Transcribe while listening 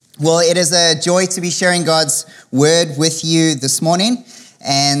Well, it is a joy to be sharing God's word with you this morning.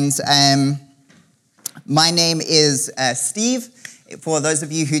 And my name is Steve, for those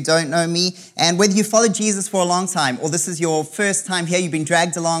of you who don't know me. And whether you followed Jesus for a long time or this is your first time here, you've been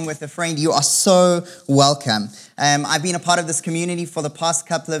dragged along with a friend, you are so welcome. I've been a part of this community for the past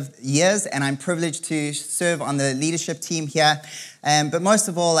couple of years, and I'm privileged to serve on the leadership team here. But most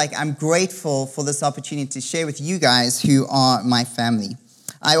of all, I'm grateful for this opportunity to share with you guys who are my family.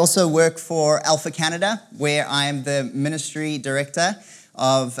 I also work for Alpha Canada, where I am the ministry director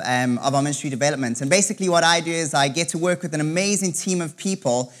of our ministry development. And basically what I do is I get to work with an amazing team of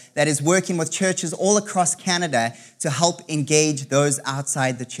people that is working with churches all across Canada to help engage those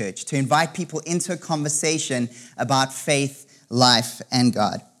outside the church, to invite people into a conversation about faith, life, and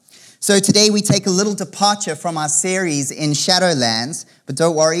God. So today we take a little departure from our series in Shadowlands, but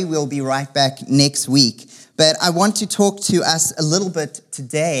don't worry, we'll be right back next week. But I want to talk to us a little bit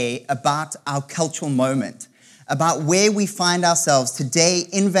today about our cultural moment, about where we find ourselves today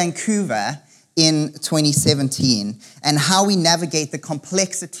in Vancouver in 2017, and how we navigate the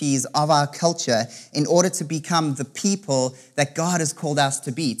complexities of our culture in order to become the people that God has called us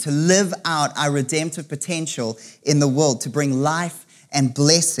to be, to live out our redemptive potential in the world, to bring life and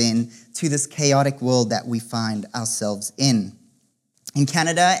blessing to this chaotic world that we find ourselves in. In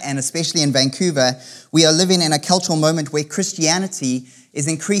Canada, and especially in Vancouver, we are living in a cultural moment where Christianity is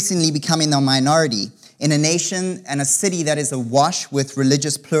increasingly becoming the minority. In a nation and a city that is awash with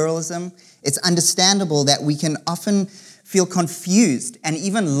religious pluralism, it's understandable that we can often feel confused and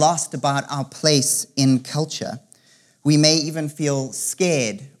even lost about our place in culture. We may even feel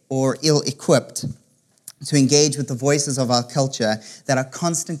scared or ill-equipped to engage with the voices of our culture that are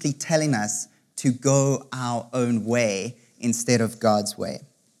constantly telling us to go our own way instead of God's way.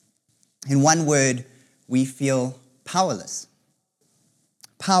 In one word, we feel powerless.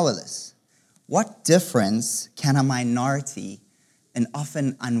 Powerless. What difference can a minority, an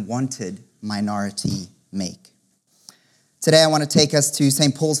often unwanted minority, make? Today I want to take us to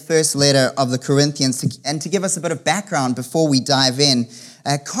St. Paul's first letter of the Corinthians, and to give us a bit of background before we dive in.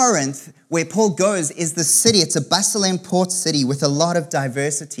 Corinth, where Paul goes, is the city. It's a bustling port city with a lot of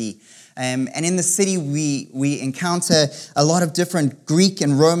diversity. And in the city, we encounter a lot of different Greek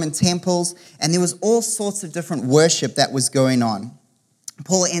and Roman temples, and there was all sorts of different worship that was going on.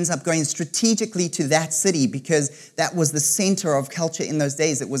 Paul ends up going strategically to that city because that was the center of culture in those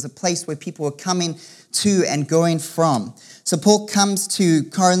days. It was a place where people were coming to and going from. So Paul comes to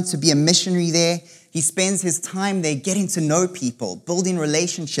Corinth to be a missionary there. He spends his time there getting to know people, building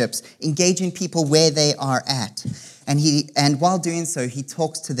relationships, engaging people where they are at. And while doing so, he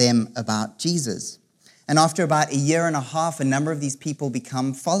talks to them about Jesus. And after about a year and a half, a number of these people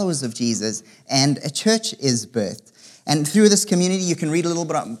become followers of Jesus, and a church is birthed. And through this community, you can read a little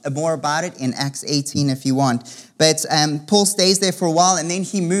bit more about it in Acts 18 if you want. But Paul stays there for a while, and then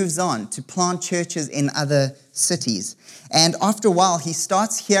he moves on to plant churches in other cities. And after a while, he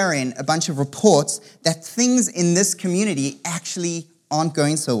starts hearing a bunch of reports that things in this community actually aren't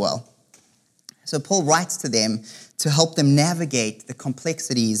going so well. So Paul writes to them to help them navigate the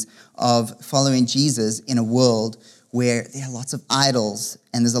complexities of following Jesus in a world where there are lots of idols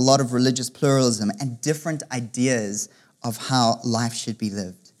and there's a lot of religious pluralism and different ideas of how life should be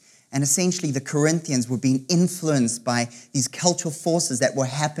lived. And essentially, the Corinthians were being influenced by these cultural forces that were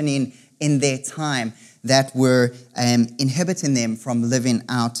happening in their time that were inhibiting them from living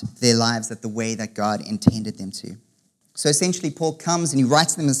out their lives the way that God intended them to. So essentially, Paul comes and he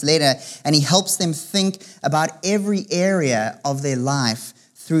writes them this letter, and he helps them think about every area of their life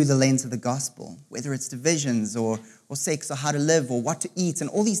through the lens of the gospel, whether it's divisions or sex or how to live or what to eat and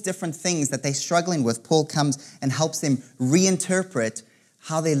all these different things that they're struggling with. Paul comes and helps them reinterpret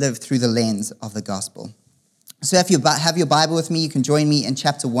how they live through the lens of the gospel. So if you have your Bible with me, you can join me in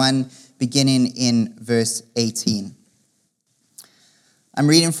chapter 1, beginning in verse 18. I'm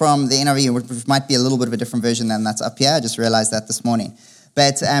reading from the NIV, which might be a little bit of a different version than that's up here. I just realized that this morning.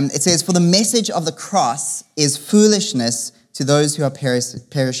 But it says, "For the message of the cross is foolishness to those who are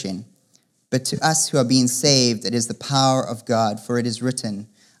perishing. But to us who are being saved, it is the power of God. For it is written,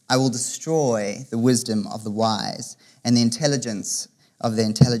 I will destroy the wisdom of the wise, and the intelligence of the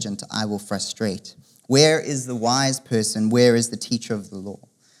intelligent I will frustrate. Where is the wise person? Where is the teacher of the law?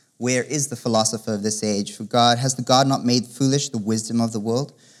 Where is the philosopher of this age? Has the God not made foolish the wisdom of the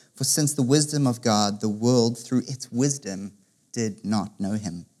world? For since the wisdom of God, the world through its wisdom did not know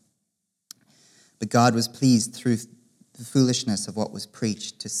him. But God was pleased through the foolishness of what was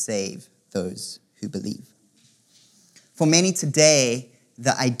preached to save those who believe." For many today,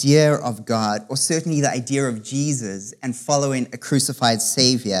 the idea of God, or certainly the idea of Jesus and following a crucified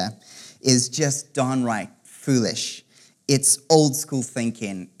Savior, is just downright foolish. It's old school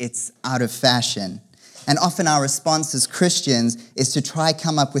thinking. It's out of fashion. And often our response as Christians is to try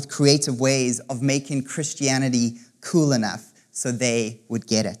come up with creative ways of making Christianity cool enough so they would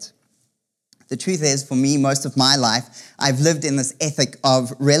get it. The truth is, for me, most of my life, I've lived in this ethic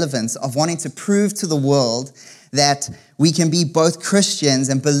of relevance, of wanting to prove to the world that we can be both Christians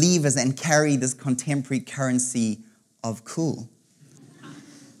and believers and carry this contemporary currency of cool.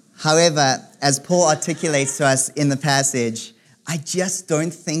 However, as Paul articulates to us in the passage, I just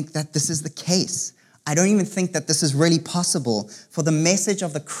don't think that this is the case. I don't even think that this is really possible. For the message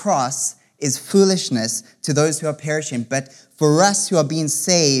of the cross is foolishness to those who are perishing, but for us who are being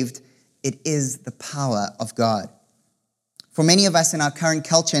saved, it is the power of God. For many of us in our current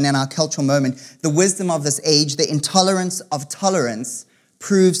culture and in our cultural moment, the wisdom of this age, the intolerance of tolerance,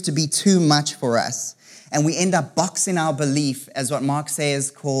 proves to be too much for us. And we end up boxing our belief as what Mark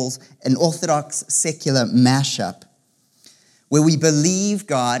Sayers calls an orthodox secular mashup, where we believe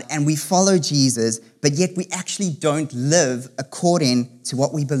God and we follow Jesus, but yet we actually don't live according to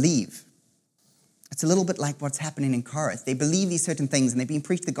what we believe. It's a little bit like what's happening in Corinth. They believe these certain things and they're being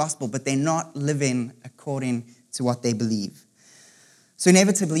preached the gospel, but they're not living according to what they believe. So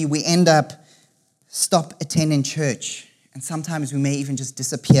inevitably, we end up stop attending church, and sometimes we may even just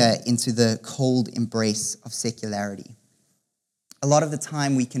disappear into the cold embrace of secularity. A lot of the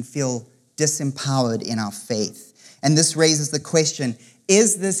time, we can feel disempowered in our faith. And this raises the question,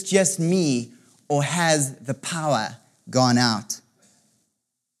 is this just me, or has the power gone out?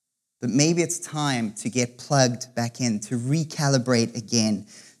 But maybe it's time to get plugged back in, to recalibrate again,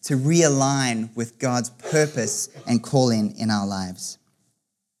 to realign with God's purpose and calling in our lives.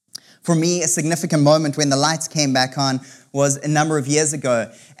 For me, a significant moment when the lights came back on was a number of years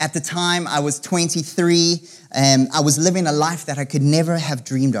ago. At the time, I was 23, and I was living a life that I could never have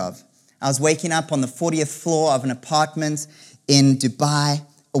dreamed of. I was waking up on the 40th floor of an apartment in Dubai,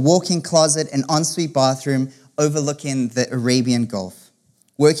 a walk-in closet, an ensuite bathroom overlooking the Arabian Gulf.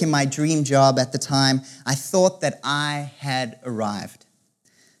 Working my dream job at the time, I thought that I had arrived.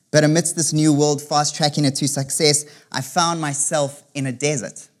 But amidst this new world, fast-tracking it to success, I found myself in a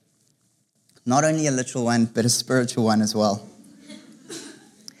desert. Not only a literal one, but a spiritual one as well.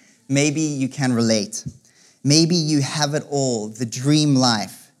 Maybe you can relate. Maybe you have it all, the dream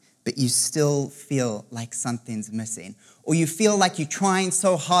life, but you still feel like something's missing. Or you feel like you're trying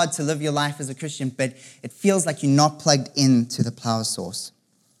so hard to live your life as a Christian, but it feels like you're not plugged into the power source.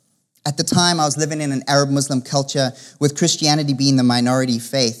 At the time, I was living in an Arab Muslim culture, with Christianity being the minority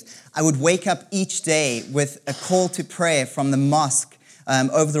faith. I would wake up each day with a call to prayer from the mosque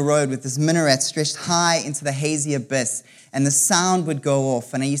over the road, with this minaret stretched high into the hazy abyss, and the sound would go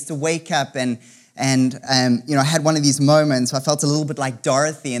off. And I used to wake up and I had one of these moments. I felt a little bit like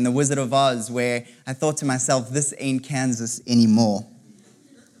Dorothy in The Wizard of Oz, where I thought to myself, this ain't Kansas anymore.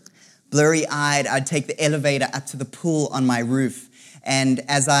 Blurry-eyed, I'd take the elevator up to the pool on my roof. And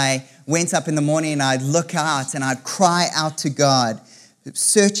as I went up in the morning, I'd look out and I'd cry out to God,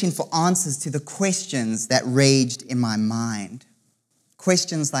 searching for answers to the questions that raged in my mind.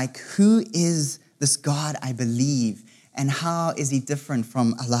 Questions like, who is this God I believe, and how is he different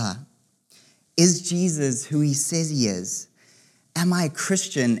from Allah? Is Jesus who he says he is? Am I a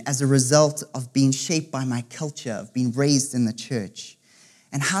Christian as a result of being shaped by my culture, of being raised in the church?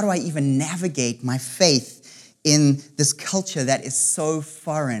 And how do I even navigate my faith in this culture that is so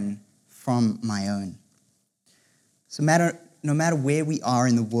foreign from my own? So no matter where we are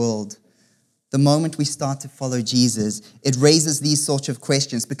in the world, the moment we start to follow Jesus, it raises these sorts of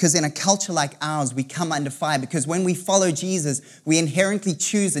questions. Because in a culture like ours, we come under fire. Because when we follow Jesus, we inherently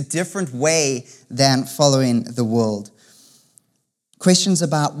choose a different way than following the world. Questions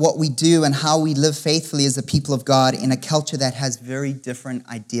about what we do and how we live faithfully as a people of God in a culture that has very different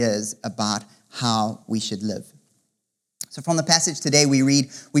ideas about how we should live. So from the passage today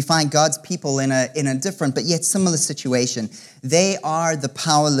we find God's people in a different but yet similar situation. They are the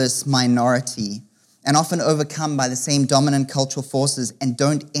powerless minority and often overcome by the same dominant cultural forces and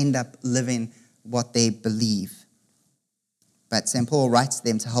don't end up living what they believe. But St. Paul writes to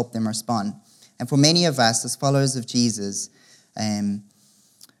them to help them respond. And for many of us as followers of Jesus,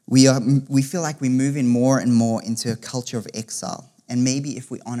 we feel like we're moving more and more into a culture of exile. And maybe, if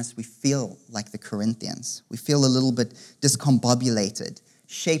we're honest, we feel like the Corinthians. We feel a little bit discombobulated,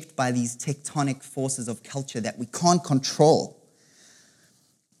 shaped by these tectonic forces of culture that we can't control.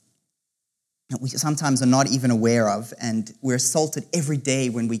 That we sometimes are not even aware of, and we're assaulted every day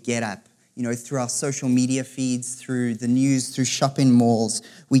when we get up. through our social media feeds, through the news, through shopping malls.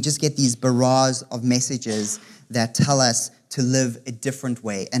 We just get these barrages of messages that tell us to live a different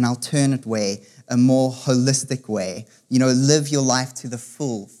way, an alternate way, a more holistic way. Live your life to the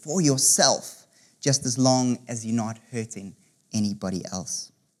full for yourself, just as long as you're not hurting anybody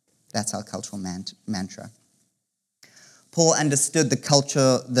else. That's our cultural mantra. Paul understood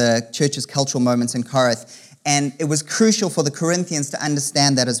the church's cultural moments in Corinth, and it was crucial for the Corinthians to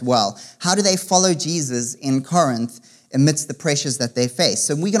understand that as well. How do they follow Jesus in Corinth amidst the pressures that they face?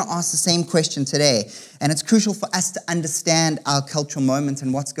 So we're going to ask the same question today, and it's crucial for us to understand our cultural moment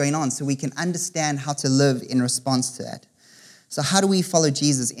and what's going on so we can understand how to live in response to that. So how do we follow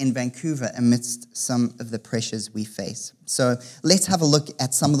Jesus in Vancouver amidst some of the pressures we face? So let's have a look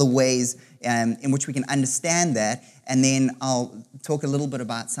at some of the ways in which we can understand that, and then I'll talk a little bit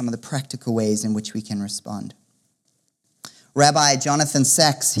about some of the practical ways in which we can respond. Rabbi Jonathan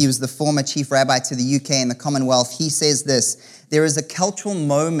Sacks, he was the former chief rabbi to the UK and the Commonwealth. He says this: there is a cultural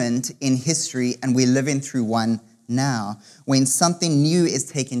moment in history, and we're living through one now, when something new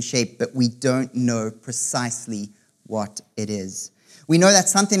is taking shape, but we don't know precisely what it is. We know that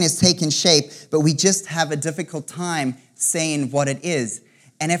something is taking shape, but we just have a difficult time saying what it is.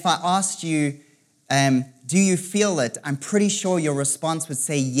 And if I asked you, do you feel it? I'm pretty sure your response would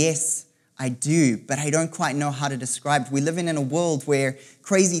say, yes, I do, but I don't quite know how to describe it. We're living in a world where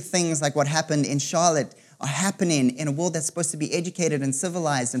crazy things like what happened in Charlotte are happening in a world that's supposed to be educated and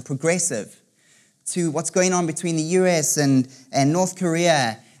civilized and progressive, to what's going on between the US and North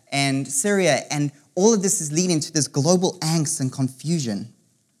Korea and Syria. And all of this is leading to this global angst and confusion.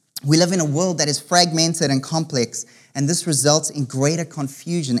 We live in a world that is fragmented and complex, and this results in greater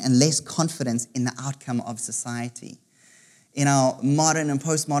confusion and less confidence in the outcome of society. In our modern and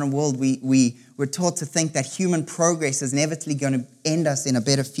postmodern world, we're taught to think that human progress is inevitably going to end us in a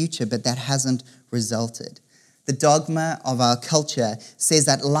better future, but that hasn't resulted. The dogma of our culture says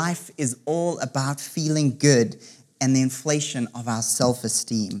that life is all about feeling good and the inflation of our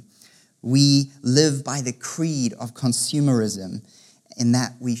self-esteem. We live by the creed of consumerism, in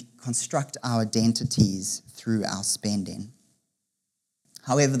that we construct our identities through our spending.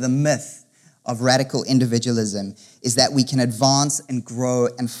 However, the myth of radical individualism is that we can advance and grow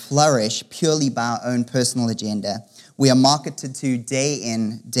and flourish purely by our own personal agenda. We are marketed to day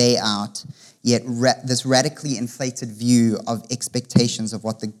in, day out, yet this radically inflated view of expectations of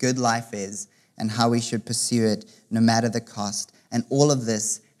what the good life is and how we should pursue it no matter the cost. And all of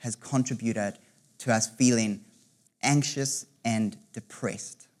this has contributed to us feeling anxious and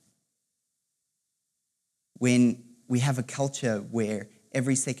depressed. When we have a culture where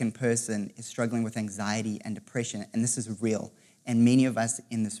every second person is struggling with anxiety and depression, and this is real, and many of us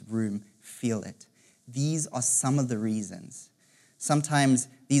in this room feel it. These are some of the reasons. Sometimes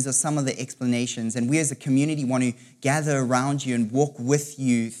these are some of the explanations, and we as a community want to gather around you and walk with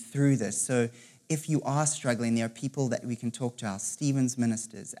you through this. So if you are struggling, there are people that we can talk to, our Stevens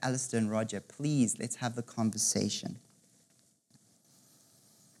ministers, Alistair and Roger. Please, let's have the conversation.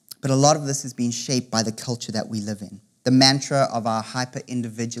 But a lot of this is being shaped by the culture that we live in. The mantra of our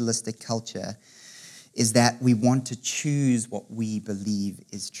hyper-individualistic culture is that we want to choose what we believe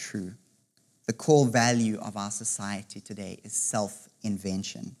is true. The core value of our society today is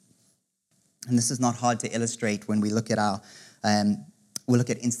self-invention. And this is not hard to illustrate when we look at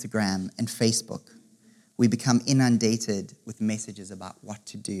Instagram and Facebook. We become inundated with messages about what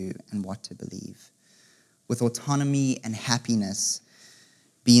to do and what to believe. With autonomy and happiness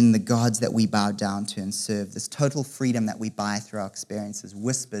being the gods that we bow down to and serve, this total freedom that we buy through our experiences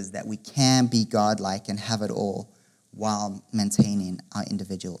whispers that we can be godlike and have it all while maintaining our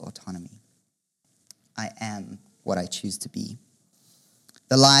individual autonomy. I am what I choose to be.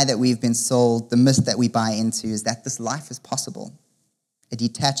 The lie that we've been sold, the myth that we buy into, is that this life is possible. A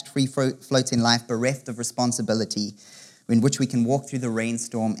detached, free-floating life bereft of responsibility, in which we can walk through the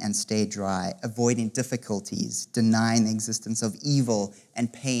rainstorm and stay dry, avoiding difficulties, denying the existence of evil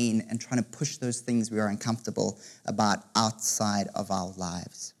and pain, and trying to push those things we are uncomfortable about outside of our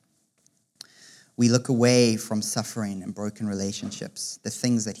lives. We look away from suffering and broken relationships, the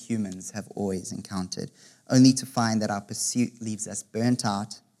things that humans have always encountered, only to find that our pursuit leaves us burnt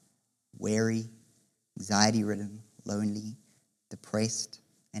out, weary, anxiety-ridden, lonely, depressed,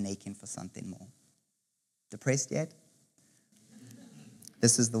 and aching for something more. Depressed yet?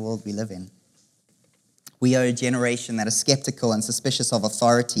 This is the world we live in. We are a generation that is skeptical and suspicious of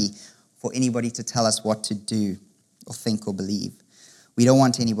authority for anybody to tell us what to do or think or believe. We don't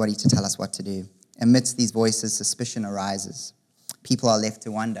want anybody to tell us what to do. Amidst these voices, suspicion arises. People are left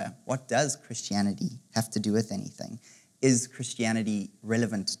to wonder, what does Christianity have to do with anything? Is Christianity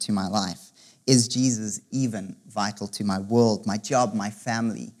relevant to my life? Is Jesus even vital to my world, my job, my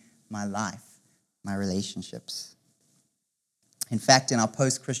family, my life, my relationships? In fact, in our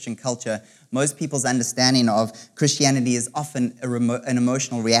post-Christian culture, most people's understanding of Christianity is often an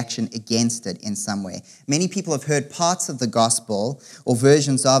emotional reaction against it in some way. Many people have heard parts of the gospel or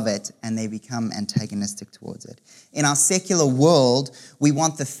versions of it, and they become antagonistic towards it. In our secular world, we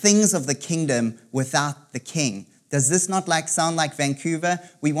want the things of the kingdom without the king. Does this not sound like Vancouver?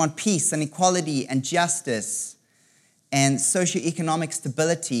 We want peace and equality and justice and socioeconomic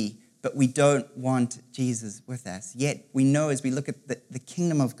stability, but we don't want Jesus with us. Yet we know as we look at the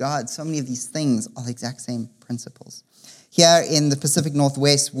kingdom of God, so many of these things are the exact same principles. Here in the Pacific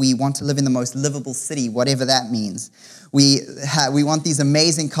Northwest, we want to live in the most livable city, whatever that means. We want these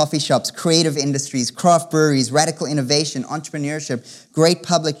amazing coffee shops, creative industries, craft breweries, radical innovation, entrepreneurship, great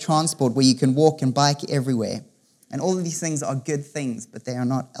public transport where you can walk and bike everywhere. And all of these things are good things, but they are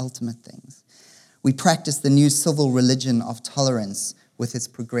not ultimate things. We practice the new civil religion of tolerance with its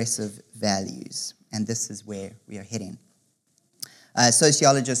progressive values. And this is where we are heading.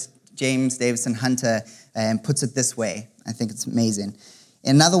 Sociologist James Davison Hunter puts it this way. I think it's amazing.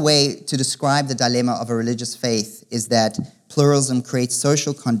 Another way to describe the dilemma of a religious faith is that pluralism creates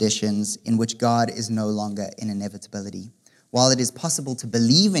social conditions in which God is no longer an inevitability. While it is possible to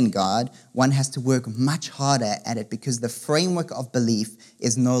believe in God, one has to work much harder at it because the framework of belief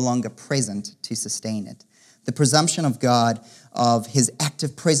is no longer present to sustain it. The presumption of God, of his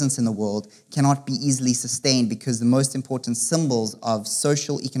active presence in the world, cannot be easily sustained because the most important symbols of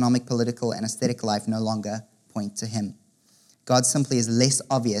social, economic, political, and aesthetic life no longer point to him. God simply is less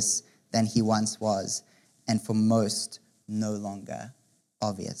obvious than he once was, and for most, no longer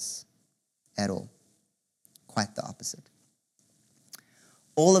obvious at all. Quite the opposite.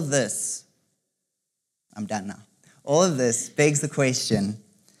 All of this, I'm done now. All of this begs the question,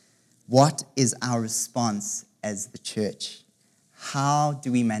 what is our response as the church? How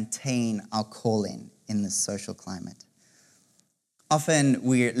do we maintain our calling in this social climate? Often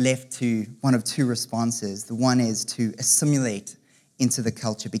we're left to one of two responses. The one is to assimilate into the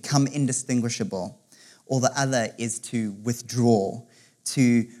culture, become indistinguishable, or the other is to withdraw,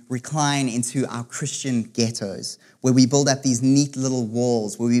 to recline into our Christian ghettos, where we build up these neat little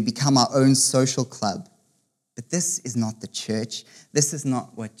walls, where we become our own social club. But this is not the church. This is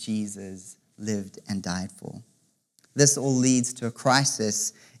not what Jesus lived and died for. This all leads to a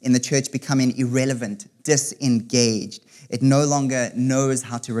crisis in the church becoming irrelevant, disengaged. It no longer knows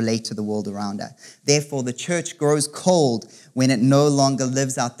how to relate to the world around it. Therefore, the church grows cold when it no longer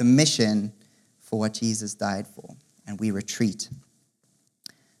lives out the mission for what Jesus died for, and we retreat.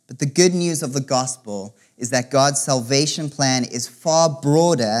 But the good news of the gospel is that God's salvation plan is far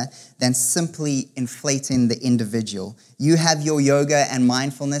broader than simply inflating the individual. You have your yoga and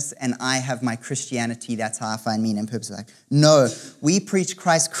mindfulness, and I have my Christianity. That's how I find meaning and purpose in life. No, we preach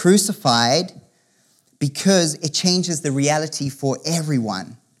Christ crucified because it changes the reality for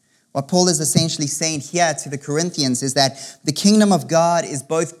everyone. What Paul is essentially saying here to the Corinthians is that the kingdom of God is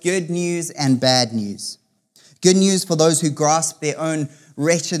both good news and bad news. Good news for those who grasp their own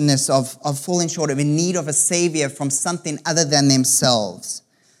wretchedness of falling short, of in need of a savior from something other than themselves.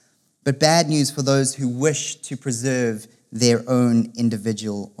 But bad news for those who wish to preserve their own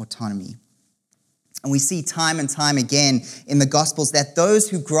individual autonomy. And we see time and time again in the Gospels that those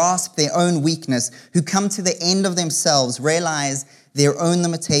who grasp their own weakness, who come to the end of themselves, realize their own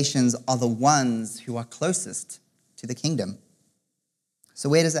limitations are the ones who are closest to the kingdom. So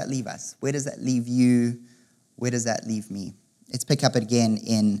where does that leave us? Where does that leave you? Where does that leave me? Let's pick up again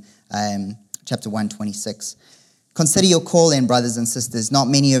in chapter 1:26. Consider your calling, brothers and sisters. Not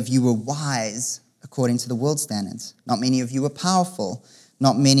many of you were wise according to the world's standards. Not many of you were powerful.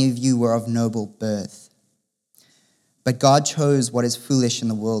 Not many of you were of noble birth. But God chose what is foolish in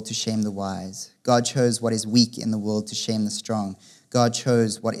the world to shame the wise. God chose what is weak in the world to shame the strong. God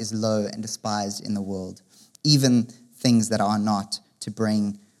chose what is low and despised in the world, even things that are not, to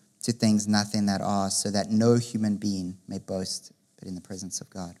bring to things nothing that are, so that no human being may boast but in the presence of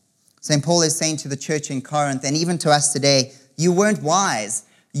God. St. Paul is saying to the church in Corinth, and even to us today, you weren't wise,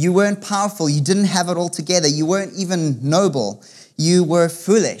 you weren't powerful, you didn't have it all together, you weren't even noble, you were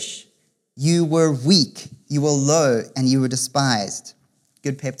foolish, you were weak, you were low, and you were despised.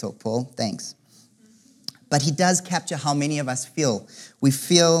 Good pep talk, Paul, thanks. But he does capture how many of us feel. We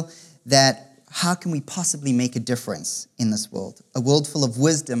feel that how can we possibly make a difference in this world? A world full of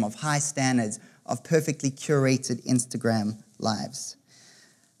wisdom, of high standards, of perfectly curated Instagram lives.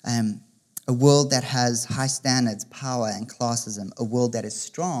 A world that has high standards, power, and classism. A world that is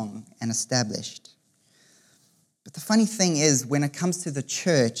strong and established. But But the funny thing is, when it comes to the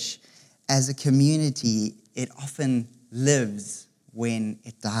church as a community, it often lives when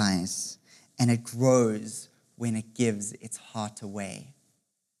it dies, and it grows when it gives its heart away.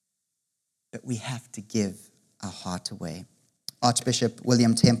 But we have to give our heart away. Archbishop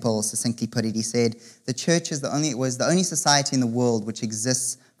William Temple succinctly put it. He said, "The church was the only society in the world which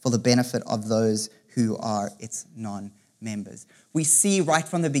exists for the benefit of those who are its non-members." We see right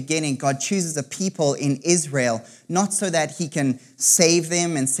from the beginning, God chooses a people in Israel, not so that he can save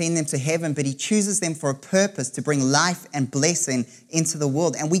them and send them to heaven, but he chooses them for a purpose to bring life and blessing into the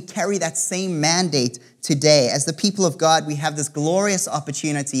world. And we carry that same mandate today. As the people of God, we have this glorious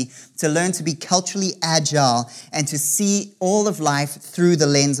opportunity to learn to be culturally agile and to see all of life through the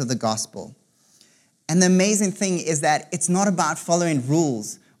lens of the gospel. And the amazing thing is that it's not about following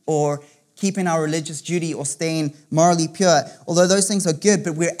rules or keeping our religious duty or staying morally pure, although those things are good,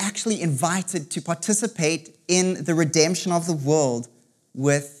 but we're actually invited to participate in the redemption of the world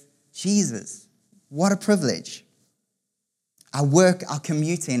with Jesus. What a privilege. Our work, our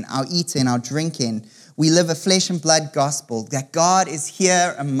commuting, our eating, our drinking, we live a flesh and blood gospel that God is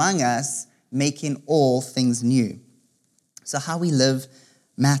here among us, making all things new. So how we live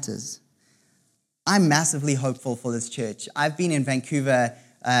matters. I'm massively hopeful for this church. I've been in Vancouver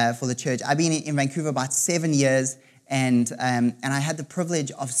for the church. I've been in Vancouver about 7 years, and I had the privilege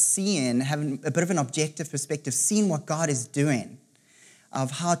of having a bit of an objective perspective, seeing what God is doing,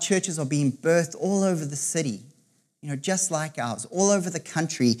 of how churches are being birthed all over the city, just like ours, all over the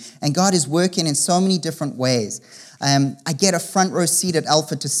country, and God is working in so many different ways. I get a front row seat at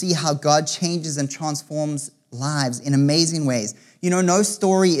Alpha to see how God changes and transforms lives in amazing ways. No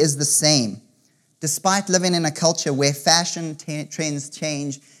story is the same. Despite living in a culture where fashion trends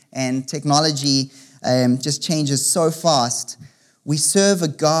change and technology just changes so fast, we serve a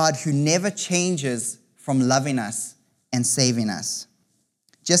God who never changes from loving us and saving us.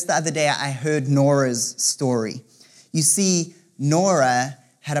 Just the other day, I heard Nora's story. You see, Nora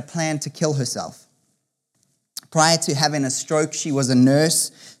had a plan to kill herself. Prior to having a stroke, she was a nurse,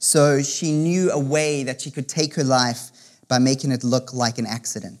 so she knew a way that she could take her life by making it look like an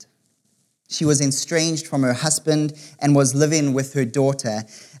accident. She was estranged from her husband and was living with her daughter.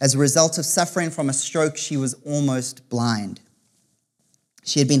 As a result of suffering from a stroke, she was almost blind.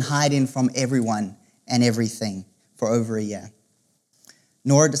 She had been hiding from everyone and everything for over a year.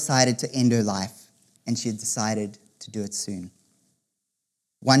 Nora decided to end her life, and she had decided to do it soon.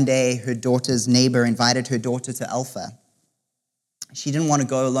 One day, her daughter's neighbor invited her daughter to Alpha. She didn't want to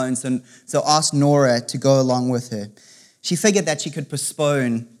go alone, so asked Nora to go along with her. She figured that she could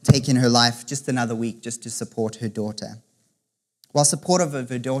postpone taking her life just another week just to support her daughter. While supportive of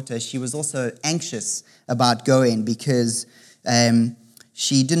her daughter, she was also anxious about going because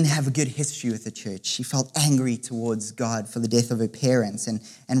she didn't have a good history with the church. She felt angry towards God for the death of her parents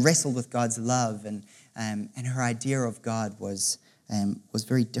and wrestled with God's love. And her idea of God was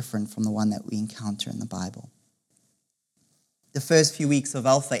very different from the one that we encounter in the Bible. The first few weeks of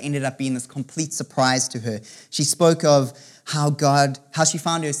Alpha ended up being this complete surprise to her. She spoke of how she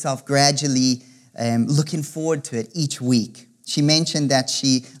found herself gradually looking forward to it each week. She mentioned that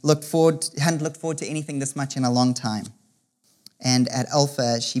she hadn't looked forward to anything this much in a long time. And at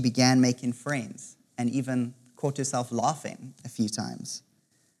Alpha, she began making friends and even caught herself laughing a few times.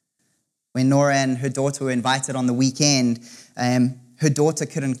 When Nora and her daughter were invited on the weekend, her daughter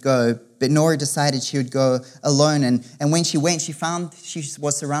couldn't go, but Nora decided she would go alone. And when she went, she found she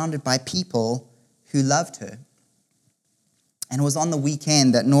was surrounded by people who loved her. And it was on the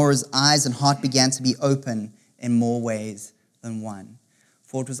weekend that Nora's eyes and heart began to be open in more ways than one.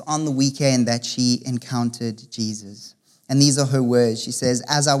 For it was on the weekend that she encountered Jesus. And these are her words. She says,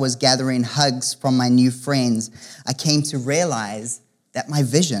 "As I was gathering hugs from my new friends, I came to realize that my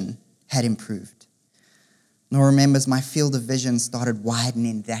vision had improved. Nora remembers my field of vision started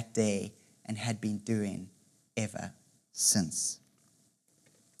widening that day and had been doing ever since."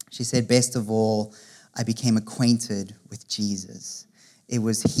 She said, "Best of all, I became acquainted with Jesus. It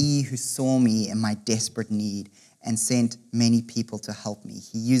was he who saw me in my desperate need and sent many people to help me.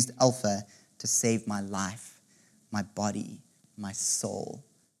 He used Alpha to save my life, my body, my soul,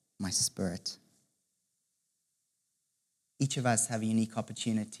 my spirit." Each of us have a unique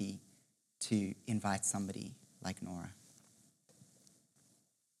opportunity to invite somebody like Nora.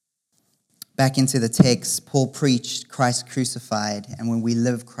 Back into the text, Paul preached Christ crucified, and when we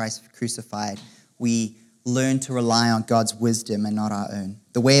live Christ crucified, we learn to rely on God's wisdom and not our own.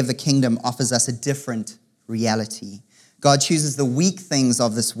 The way of the kingdom offers us a different reality. God chooses the weak things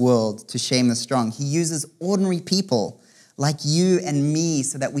of this world to shame the strong. He uses ordinary people like you and me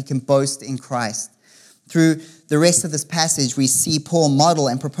so that we can boast in Christ. Through the rest of this passage, we see Paul model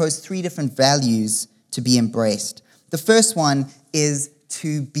and propose three different values to be embraced. The first one is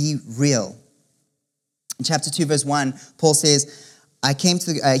to be real. In chapter 2, verse 1, Paul says, he comes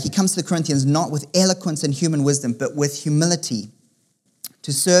to the Corinthians not with eloquence and human wisdom, but with humility,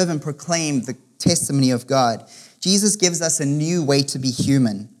 to serve and proclaim the testimony of God. Jesus gives us a new way to be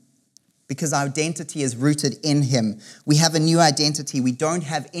human because our identity is rooted in him. We have a new identity. We don't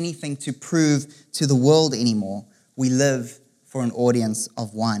have anything to prove to the world anymore. We live for an audience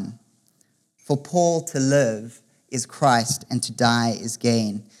of one. For Paul, to live is Christ and to die is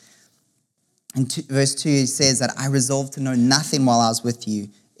gain. In verse 2, he says that I resolved to know nothing while I was with you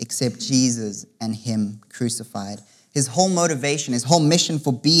except Jesus and him crucified. His whole motivation, his whole mission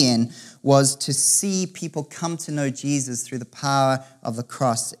for being was to see people come to know Jesus through the power of the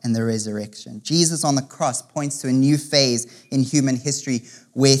cross and the resurrection. Jesus on the cross points to a new phase in human history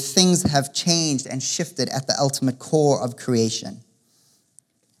where things have changed and shifted at the ultimate core of creation.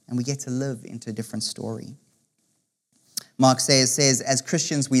 And we get to live into a different story. Mark Sayers says, as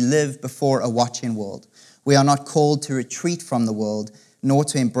Christians, we live before a watching world. We are not called to retreat from the world, nor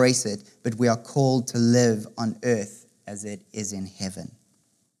to embrace it, but we are called to live on earth as it is in heaven.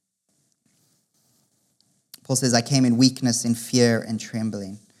 Paul says, I came in weakness, in fear, and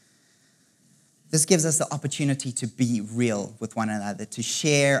trembling. This gives us the opportunity to be real with one another, to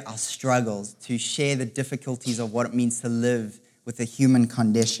share our struggles, to share the difficulties of what it means to live with a human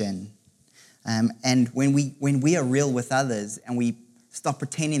condition. And when we are real with others and we stop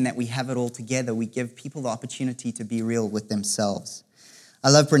pretending that we have it all together, we give people the opportunity to be real with themselves. I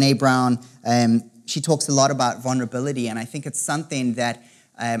love Brené Brown. She talks a lot about vulnerability, and I think it's something that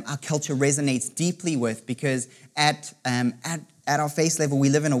our culture resonates deeply with because at our face level, we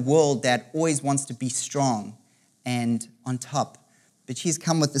live in a world that always wants to be strong and on top. But she's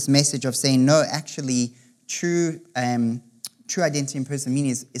come with this message of saying, no, actually, true identity and personal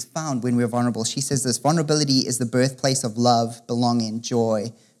meaning is found when we're vulnerable. She says this, vulnerability is the birthplace of love, belonging,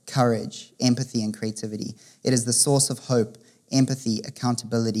 joy, courage, empathy, and creativity. It is the source of hope, empathy,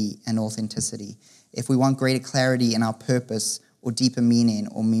 accountability, and authenticity. If we want greater clarity in our purpose or deeper meaning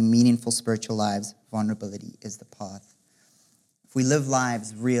or meaningful spiritual lives, vulnerability is the path. If we live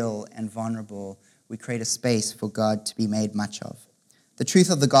lives real and vulnerable, we create a space for God to be made much of. The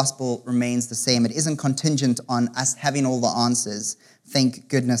truth of the gospel remains the same. It isn't contingent on us having all the answers. Thank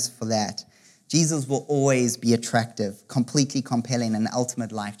goodness for that. Jesus will always be attractive, completely compelling, and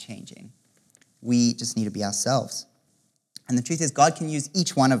ultimate life-changing. We just need to be ourselves. And the truth is, God can use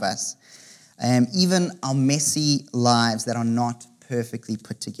each one of us, even our messy lives that are not perfectly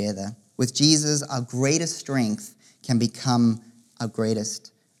put together. With Jesus, our greatest strength can become our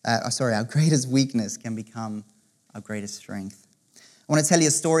greatest weakness can become our greatest strength. I want to tell you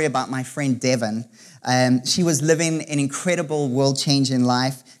a story about my friend Devon. She was living an incredible world-changing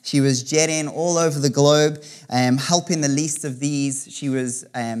life. She was jetting all over the globe, helping the least of these. She was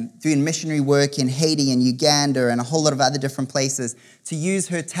doing missionary work in Haiti and Uganda and a whole lot of other different places to use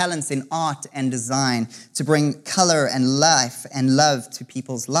her talents in art and design to bring color and life and love to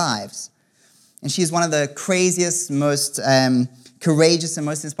people's lives. And she's one of the craziest, most courageous and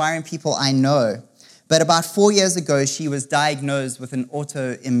most inspiring people I know. But about 4 years ago, she was diagnosed with an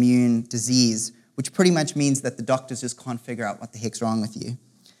autoimmune disease, which pretty much means that the doctors just can't figure out what the heck's wrong with you.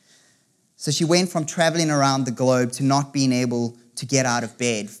 So she went from traveling around the globe to not being able to get out of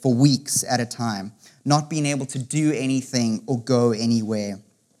bed for weeks at a time, not being able to do anything or go anywhere.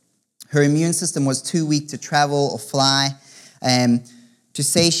 Her immune system was too weak to travel or fly. To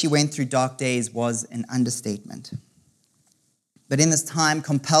say she went through dark days was an understatement. But in this time,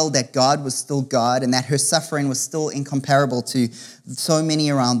 compelled that God was still God and that her suffering was still incomparable to so many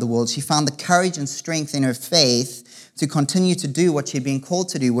around the world, she found the courage and strength in her faith to continue to do what she had been called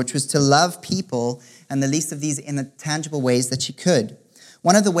to do, which was to love people, and the least of these in the tangible ways that she could.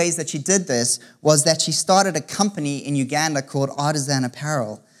 One of the ways that she did this was that she started a company in Uganda called Artisan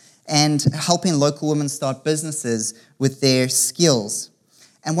Apparel and helping local women start businesses with their skills.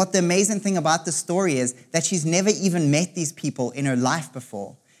 And what the amazing thing about this story is that she's never even met these people in her life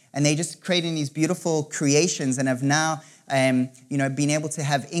before. And they're just creating these beautiful creations and have now been able to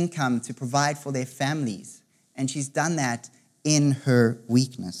have income to provide for their families. And she's done that in her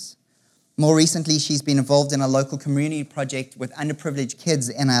weakness. More recently, she's been involved in a local community project with underprivileged kids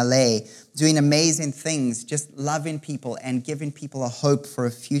in LA, doing amazing things, just loving people and giving people a hope for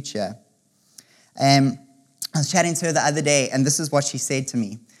a future. I was chatting to her the other day, and this is what she said to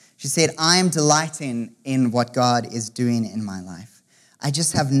me. She said, I am delighting in what God is doing in my life. I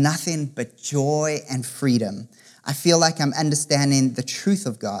just have nothing but joy and freedom. I feel like I'm understanding the truth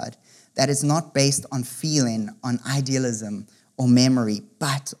of God, that is not based on feeling, on idealism or memory,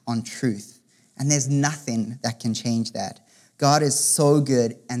 but on truth. And there's nothing that can change that. God is so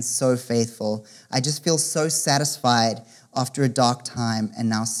good and so faithful. I just feel so satisfied after a dark time and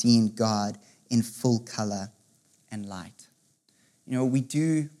now seeing God in full color and light. You know, we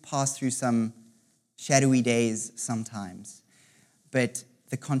do pass through some shadowy days sometimes, but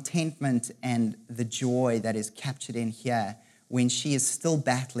the contentment and the joy that is captured in here when she is still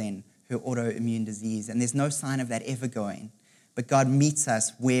battling her autoimmune disease, and there's no sign of that ever going, but God meets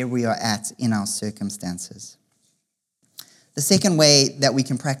us where we are at in our circumstances. The second way that we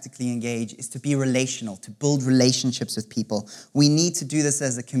can practically engage is to be relational, to build relationships with people. We need to do this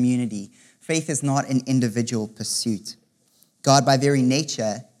as a community. Faith is not an individual pursuit. God, by very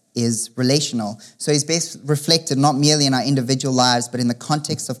nature, is relational. So he's best reflected not merely in our individual lives, but in the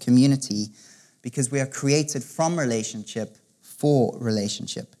context of community, because we are created from relationship for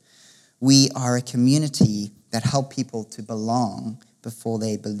relationship. We are a community that help people to belong before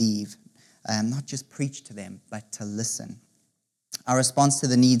they believe, not just preach to them, but to listen. Our response to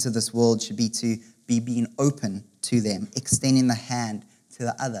the needs of this world should be to be being open to them, extending the hand to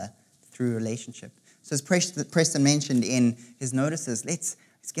the other through relationship. So as Preston mentioned in his notices, let's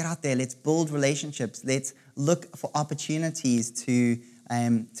get out there, let's build relationships, let's look for opportunities to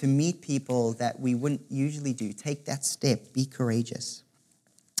meet people that we wouldn't usually do. Take that step, be courageous.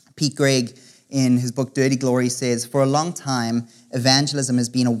 Pete Greig, in his book Dirty Glory, says, for a long time, evangelism has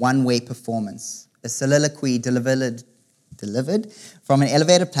been a one-way performance, a soliloquy delivered from an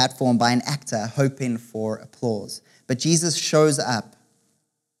elevated platform by an actor hoping for applause. But Jesus shows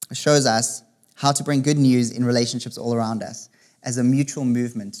us how to bring good news in relationships all around us as a mutual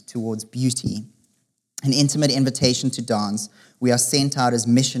movement towards beauty, an intimate invitation to dance. We are sent out as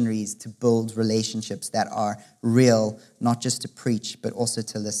missionaries to build relationships that are real, not just to preach, but also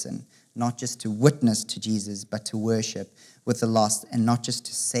to listen, not just to witness to Jesus, but to worship with the lost, and not just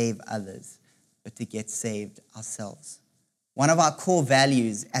to save others, but to get saved ourselves. One of our core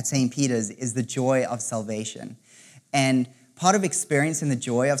values at St. Peter's is the joy of salvation. And part of experiencing the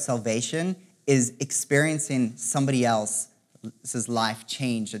joy of salvation is experiencing somebody else's life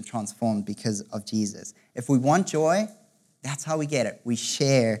changed and transformed because of Jesus. If we want joy, that's how we get it. We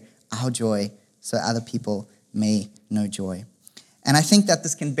share our joy so other people may know joy. And I think that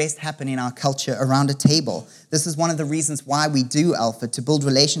this can best happen in our culture around a table. This is one of the reasons why we do Alpha, to build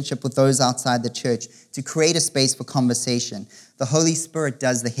relationship with those outside the church, to create a space for conversation. The Holy Spirit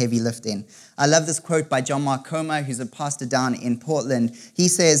does the heavy lifting. I love this quote by John Mark Comer, who's a pastor down in Portland. He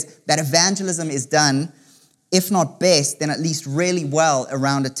says that evangelism is done, if not best, then at least really well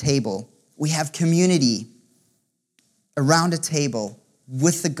around a table. We have community around a table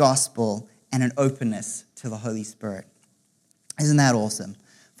with the gospel and an openness to the Holy Spirit. Isn't that awesome?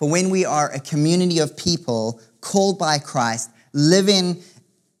 For when we are a community of people called by Christ, living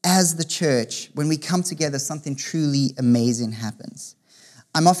as the church, when we come together, something truly amazing happens.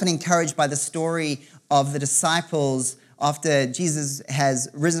 I'm often encouraged by the story of the disciples after Jesus has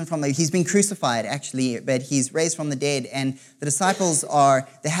risen he's been crucified actually, but he's raised from the dead, and the disciples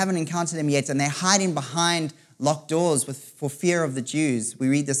they haven't encountered him yet, and they're hiding behind locked doors for fear of the Jews. We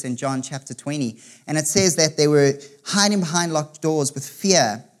read this in John chapter 20. And it says that they were hiding behind locked doors with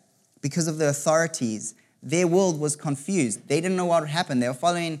fear because of the authorities. Their world was confused. They didn't know what would happen. They were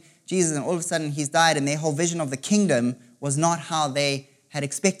following Jesus, and all of a sudden he's died, and their whole vision of the kingdom was not how they had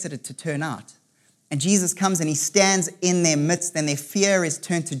expected it to turn out. And Jesus comes and he stands in their midst, and their fear is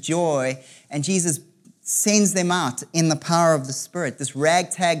turned to joy, and Jesus sends them out in the power of the Spirit, this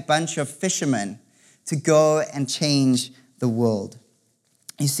ragtag bunch of fishermen, to go and change the world.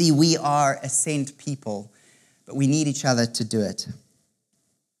 You see, we are a sent people, but we need each other to do it.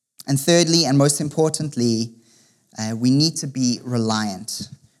 And thirdly, and most importantly, we need to be reliant.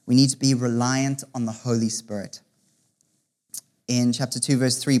 We need to be reliant on the Holy Spirit. In chapter 2,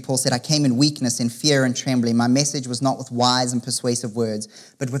 verse 3, Paul said, I came in weakness, in fear and trembling. My message was not with wise and persuasive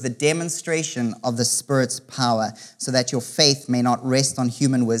words, but with a demonstration of the Spirit's power, so that your faith may not rest on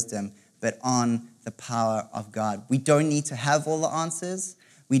human wisdom, but on the power of God. We don't need to have all the answers.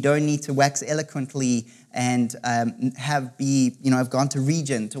 We don't need to wax eloquently and have gone to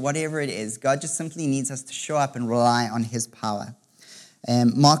Regent or whatever it is. God just simply needs us to show up and rely on his power.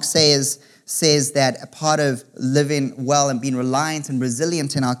 Mark says that a part of living well and being reliant and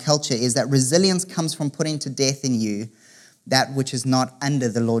resilient in our culture is that resilience comes from putting to death in you that which is not under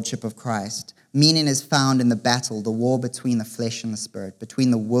the lordship of Christ. Meaning is found in the battle, the war between the flesh and the spirit,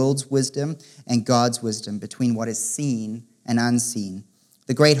 between the world's wisdom and God's wisdom, between what is seen and unseen.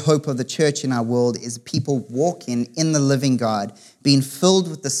 The great hope of the church in our world is people walking in the living God, being filled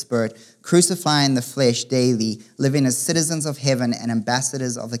with the Spirit, crucifying the flesh daily, living as citizens of heaven and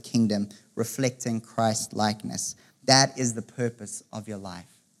ambassadors of the kingdom, reflecting Christ's likeness. That is the purpose of your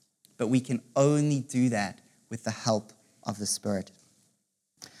life. But we can only do that with the help of the Spirit.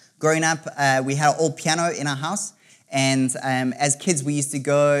 Growing up, we had an old piano in our house. And as kids, we used to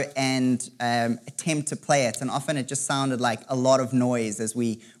go and attempt to play it. And often it just sounded like a lot of noise as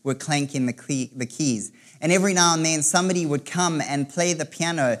we were clanking the keys. And every now and then, somebody would come and play the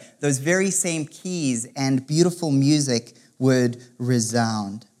piano, those very same keys, and beautiful music would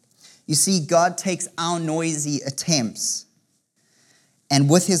resound. You see, God takes our noisy attempts, and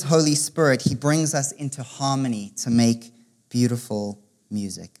with His Holy Spirit, He brings us into harmony to make beautiful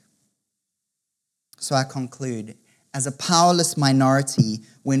music. So I conclude, as a powerless minority,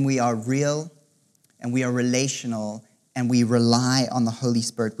 when we are real and we are relational and we rely on the Holy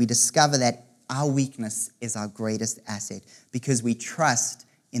Spirit, we discover that our weakness is our greatest asset because we trust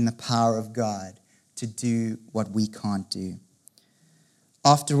in the power of God to do what we can't do.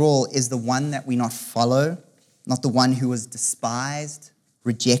 After all, is the one that we not follow, not the one who was despised,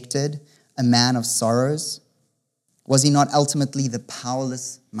 rejected, a man of sorrows? Was He not ultimately the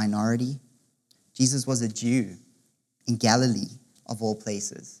powerless minority? Jesus was a Jew in Galilee, of all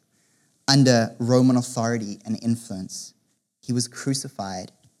places, under Roman authority and influence. He was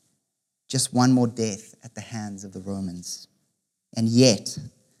crucified, just one more death at the hands of the Romans. And yet,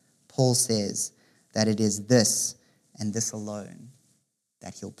 Paul says that it is this and this alone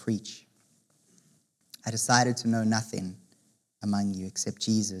that He'll preach. I decided to know nothing among you except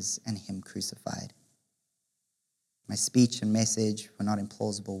Jesus and Him crucified. My speech and message were not in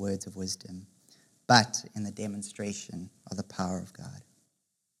plausible words of wisdom, but in the demonstration of the power of God.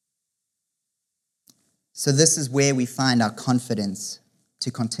 So this is where we find our confidence to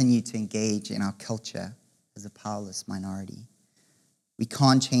continue to engage in our culture as a powerless minority. We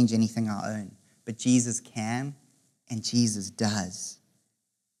can't change anything our own, but Jesus can, and Jesus does.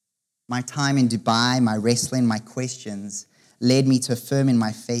 My time in Dubai, my wrestling, my questions led me to affirm in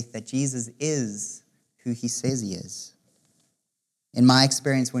my faith that Jesus is who He says He is. In my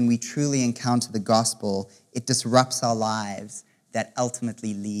experience, when we truly encounter the gospel, it disrupts our lives that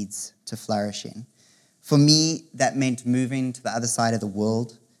ultimately leads to flourishing. For me, that meant moving to the other side of the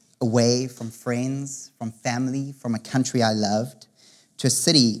world, away from friends, from family, from a country I loved, to a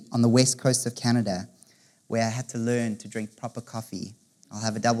city on the west coast of Canada where I had to learn to drink proper coffee. I'll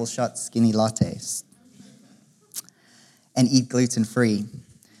have a double shot skinny latte and eat gluten-free.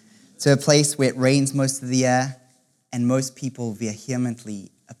 To a place where it rains most of the year, and most people vehemently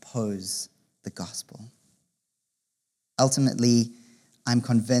oppose the gospel. Ultimately, I'm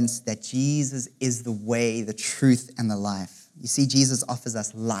convinced that Jesus is the way, the truth, and the life. You see, Jesus offers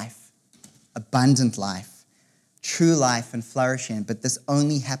us life, abundant life, true life and flourishing, but this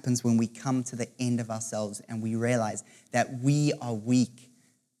only happens when we come to the end of ourselves and we realize that we are weak,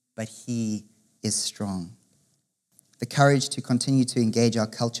 but He is strong. The courage to continue to engage our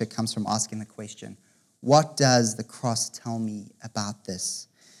culture comes from asking the question, what does the cross tell me about this?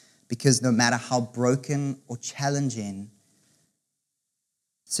 Because no matter how broken or challenging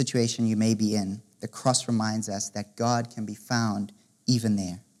situation you may be in, the cross reminds us that God can be found even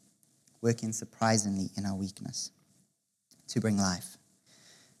there, working surprisingly in our weakness to bring life.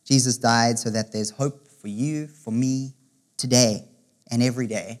 Jesus died so that there's hope for you, for me, today and every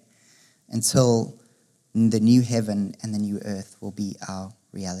day, until the new heaven and the new earth will be our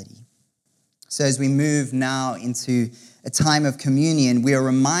reality. So as we move now into a time of communion, we are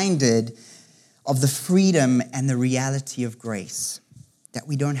reminded of the freedom and the reality of grace, that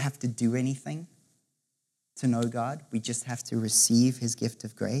we don't have to do anything to know God. We just have to receive His gift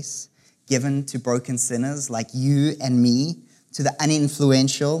of grace, given to broken sinners like you and me, to the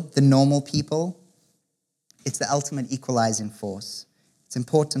uninfluential, the normal people. It's the ultimate equalizing force. It's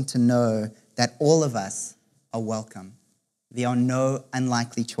important to know that all of us are welcome. There are no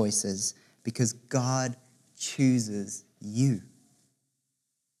unlikely choices, because God chooses you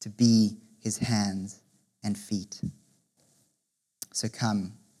to be His hands and feet. So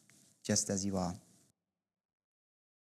come just as you are.